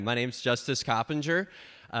My name's Justus Coppinger.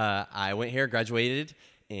 I went here, graduated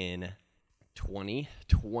in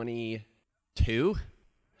 2022.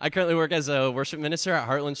 I currently work as a worship minister at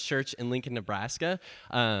Heartland's Church in Lincoln, Nebraska.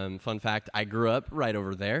 Fun fact, I grew up right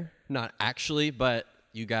over there. Not actually, but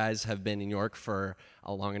you guys have been in York for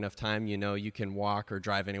a long enough time. You know you can walk or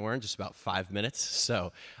drive anywhere in just about 5 minutes.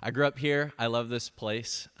 So I grew up here. I love this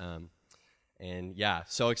place. And yeah,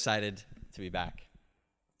 so excited to be back.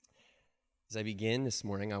 As I begin this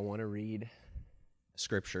morning, I want to read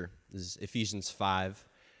scripture. This is Ephesians 5,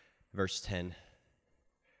 verse 10.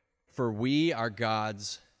 For we are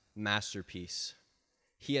God's masterpiece.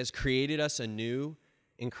 He has created us anew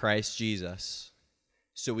in Christ Jesus,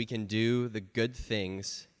 so we can do the good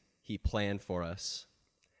things He planned for us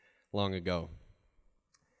long ago.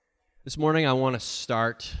 This morning, I want to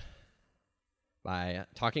start by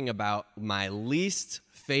talking about my least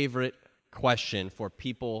favorite question for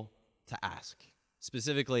people to ask,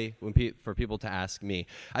 specifically for people to ask me.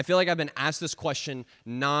 I feel like I've been asked this question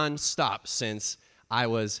nonstop since I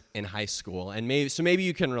was in high school, and maybe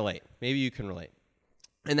you can relate. Maybe you can relate.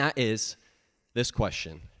 And that is this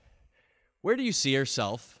question: where do you see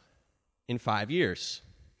yourself in 5 years?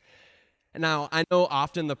 And now, I know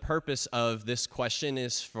often the purpose of this question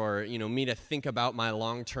is for me to think about my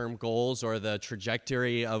long-term goals or the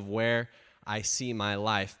trajectory of where I see my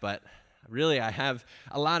life, but really, I have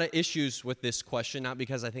a lot of issues with this question, not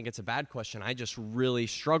because I think it's a bad question. I just really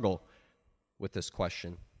struggle with this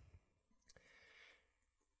question.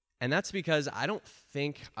 And that's because I don't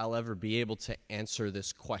think I'll ever be able to answer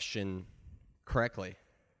this question correctly.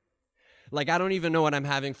 Like, I don't even know what I'm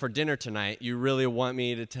having for dinner tonight. You really want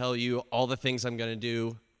me to tell you all the things I'm going to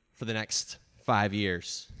do for the next 5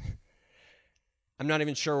 years. I'm not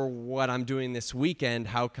even sure what I'm doing this weekend.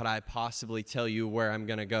 How could I possibly tell you where I'm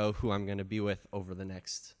going to go, who I'm going to be with over the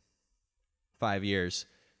next 5 years?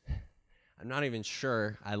 I'm not even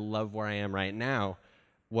sure I love where I am right now.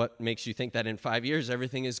 What makes you think that in 5 years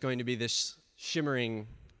everything is going to be this shimmering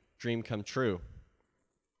dream come true?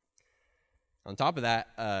 On top of that,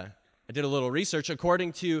 I did a little research.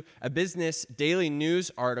 According to a Business Daily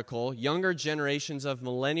News article, younger generations of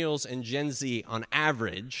millennials and Gen Z on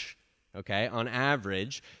average,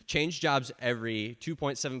 change jobs every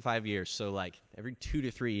 2.75 years, so like every 2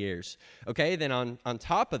 to 3 years. Okay, then on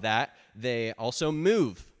top of that, they also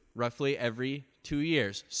move roughly every 2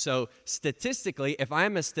 years. So statistically, if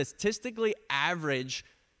I'm a statistically average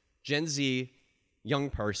Gen Z young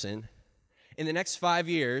person, in the next 5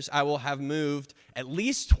 years, I will have moved at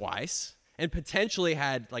least twice and potentially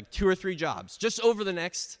had like 2 or 3 jobs just over the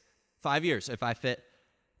next 5 years if I fit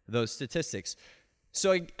those statistics.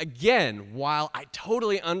 So again, while I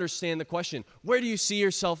totally understand the question, where do you see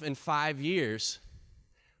yourself in 5 years?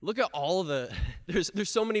 Look at all there's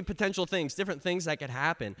so many potential things, different things that could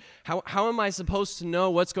happen. How am I supposed to know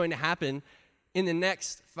what's going to happen in the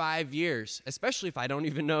next 5 years, especially if I don't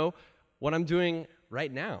even know what I'm doing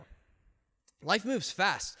right now? Life moves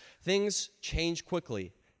fast. Things change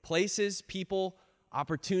quickly. Places, people,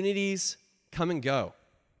 opportunities come and go.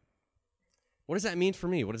 What does that mean for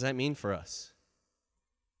me? What does that mean for us?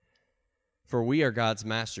 For we are God's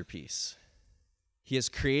masterpiece. He has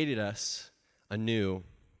created us anew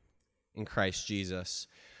in Christ Jesus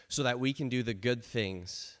so that we can do the good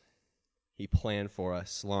things He planned for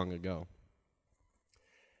us long ago.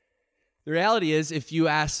 The reality is, if you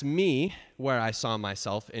ask me where I saw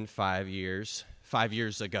myself in 5 years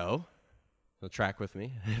ago, so track with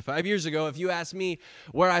me, 5 years ago, if you asked me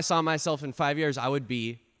where I saw myself in 5 years, I would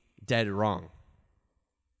be dead wrong.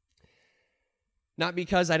 Not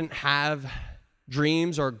because I didn't have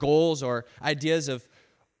dreams or goals or ideas of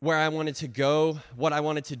where I wanted to go, what I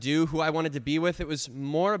wanted to do, who I wanted to be with. It was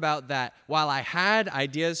more about that while I had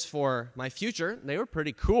ideas for my future, they were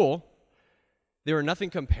pretty cool, they were nothing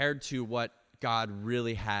compared to what God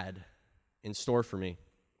really had in store for me.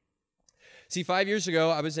 See, 5 years ago,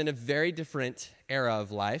 I was in a very different era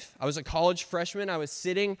of life. I was a college freshman. I was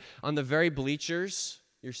sitting on the very bleachers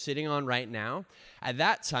you're sitting on right now. At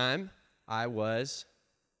that time, I was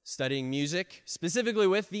studying music, specifically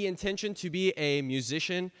with the intention to be a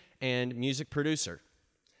musician and music producer.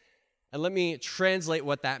 And let me translate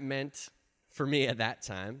what that meant for me at that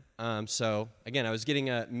time. So again, I was getting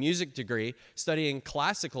a music degree, studying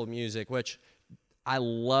classical music, which I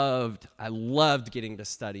loved. I loved getting to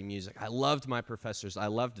study music. I loved my professors. I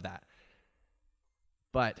loved that.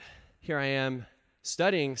 But here I am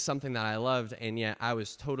studying something that I loved, and yet I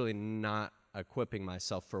was totally not equipping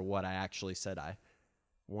myself for what I actually said I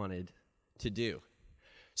wanted to do.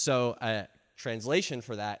 So a translation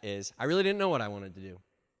for that is, I really didn't know what I wanted to do.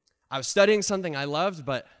 I was studying something I loved,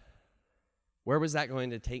 but Where was that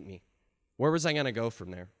going to take me? Where was I going to go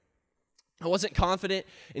from there? I wasn't confident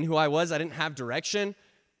in who I was. I didn't have direction.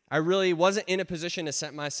 I really wasn't in a position to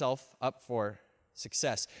set myself up for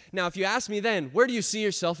success. Now, if you ask me then, where do you see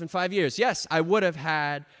yourself in 5 years? Yes, I would have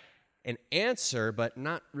had an answer, but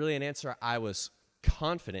not really an answer I was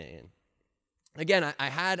confident in. Again, I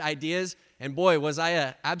had ideas, and boy, was I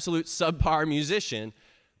an absolute subpar musician.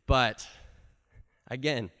 But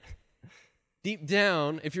again, deep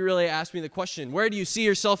down, if you really ask me the question, where do you see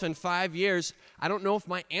yourself in 5 years? I don't know if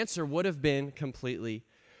my answer would have been completely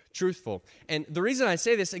truthful. And the reason I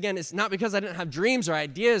say this, again, is not because I didn't have dreams or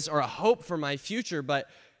ideas or a hope for my future, but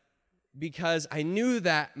because I knew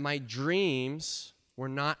that my dreams were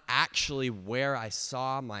not actually where I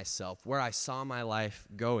saw myself, where I saw my life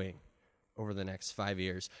going over the next 5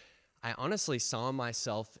 years. I honestly saw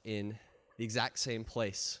myself in the exact same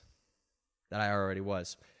place that I already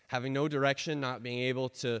was, having no direction, not being able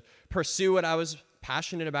to pursue what I was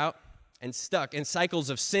passionate about, and stuck in cycles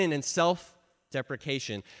of sin and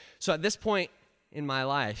self-deprecation. So at this point in my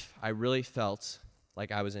life, I really felt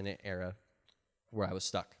like I was in an era where I was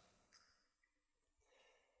stuck.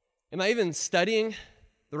 Am I even studying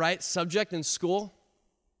the right subject in school?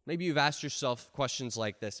 Maybe you've asked yourself questions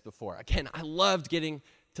like this before. Again, I loved getting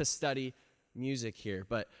to study music here,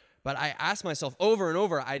 but I asked myself over and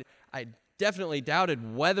over, I definitely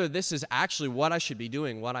doubted whether this is actually what I should be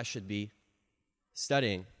doing, what I should be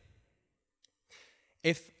studying.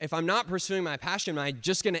 If I'm not pursuing my passion, am I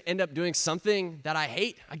just going to end up doing something that I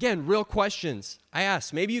hate? Again, real questions I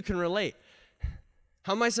ask. Maybe you can relate.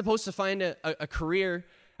 How am I supposed to find a career,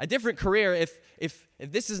 a different career, if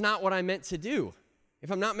this is not what I'm meant to do?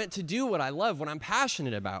 If I'm not meant to do what I love, what I'm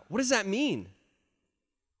passionate about? What does that mean?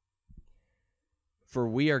 For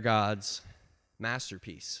we are God's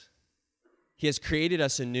masterpiece. He has created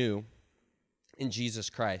us anew in Jesus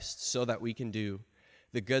Christ so that we can do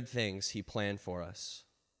the good things he planned for us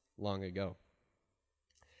long ago.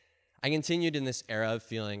 I continued in this era of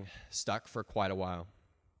feeling stuck for quite a while.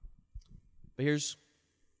 But here's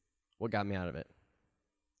what got me out of it.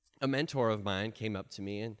 A mentor of mine came up to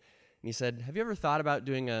me and he said, "Have you ever thought about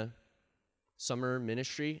doing a summer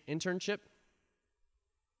ministry internship?"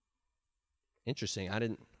 Interesting. I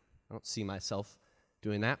don't see myself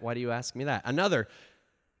doing that. Why do you ask me that? Another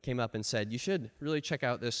came up and said, "You should really check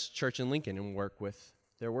out this church in Lincoln and work with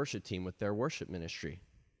their worship team, with their worship ministry."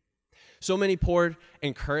 So many poured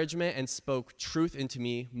encouragement and spoke truth into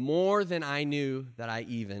me more than I knew that I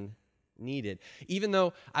even needed. Even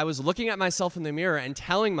though I was looking at myself in the mirror and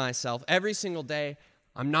telling myself every single day,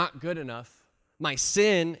 I'm not good enough. My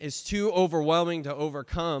sin is too overwhelming to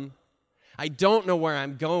overcome. I don't know where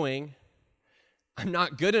I'm going. I'm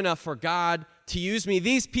not good enough for God to use me.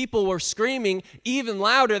 These people were screaming even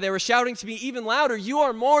louder. They were shouting to me even louder, "You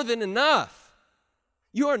are more than enough.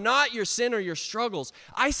 You are not your sin or your struggles.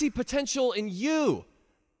 I see potential in you.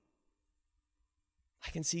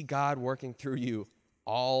 I can see God working through you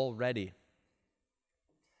already."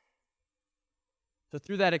 So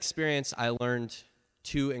through that experience, I learned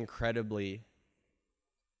two incredibly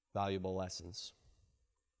valuable lessons.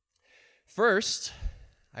 First,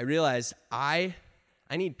 I realized I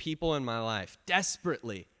need people in my life,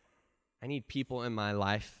 desperately. I need people in my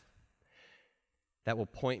life that will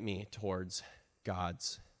point me towards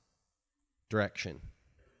God's direction.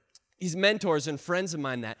 These mentors and friends of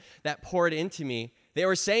mine that poured into me, they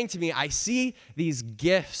were saying to me, "I see these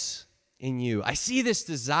gifts in you. I see this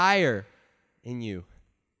desire in you."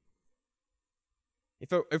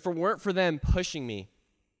 If it weren't for them pushing me,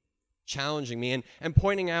 challenging me, and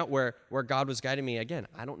pointing out where God was guiding me, again,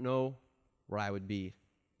 I don't know where I would be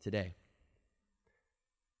today.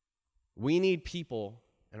 We need people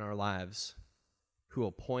in our lives who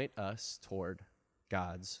will point us toward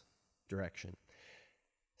God's direction.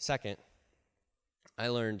 Second, I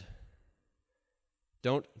learned,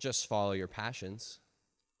 don't just follow your passions.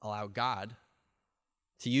 Allow God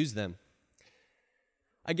to use them.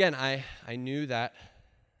 Again, I knew that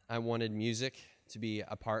I wanted music to be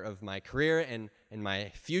a part of my career and my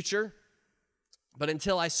future, but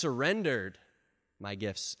until I surrendered my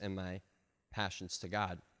gifts and my passions to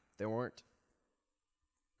God, they weren't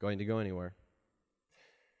going to go anywhere.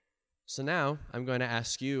 So now I'm going to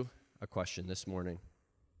ask you a question this morning.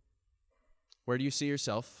 Where do you see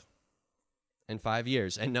yourself in 5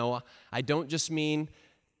 years? And no, I don't just mean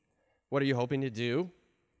what are you hoping to do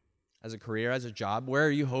as a career, as a job. Where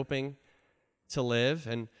are you hoping to live?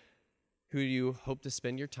 And who do you hope to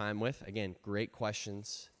spend your time with? Again, great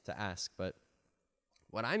questions to ask. But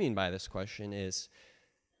what I mean by this question is,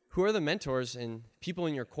 who are the mentors and people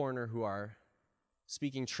in your corner who are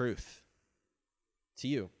speaking truth to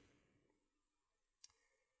you?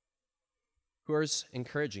 who is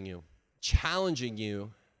encouraging you, challenging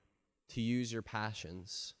you to use your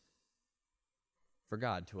passions for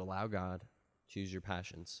God, to allow God to use your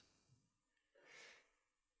passions.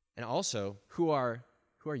 And also, who are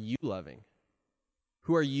you loving?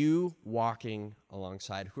 Who are you walking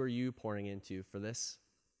alongside? Who are you pouring into for this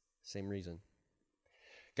same reason?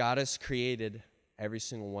 God has created every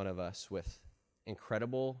single one of us with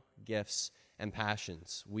incredible gifts and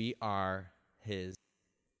passions. We are his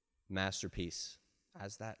masterpiece,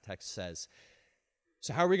 as that text says.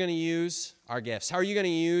 So how are we going to use our gifts? How are you going to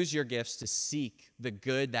use your gifts to seek the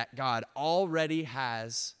good that God already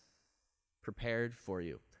has prepared for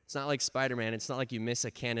you? It's not like Spider-Man. It's not like you miss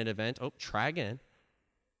a canon event. Oh, try again.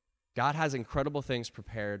 God has incredible things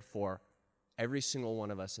prepared for every single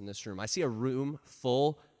one of us in this room. I see a room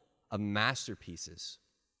full of masterpieces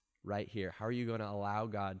right here. How are you going to allow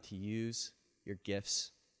God to use your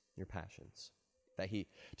gifts, your passions,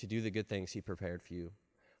 to do the good things he prepared for you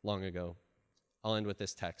long ago? I'll end with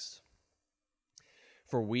this text.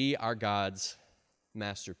 For we are God's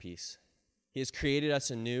masterpiece. He has created us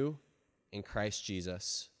anew in Christ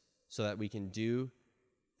Jesus so that we can do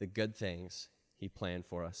the good things he planned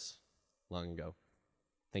for us long ago.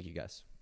 Thank you, guys.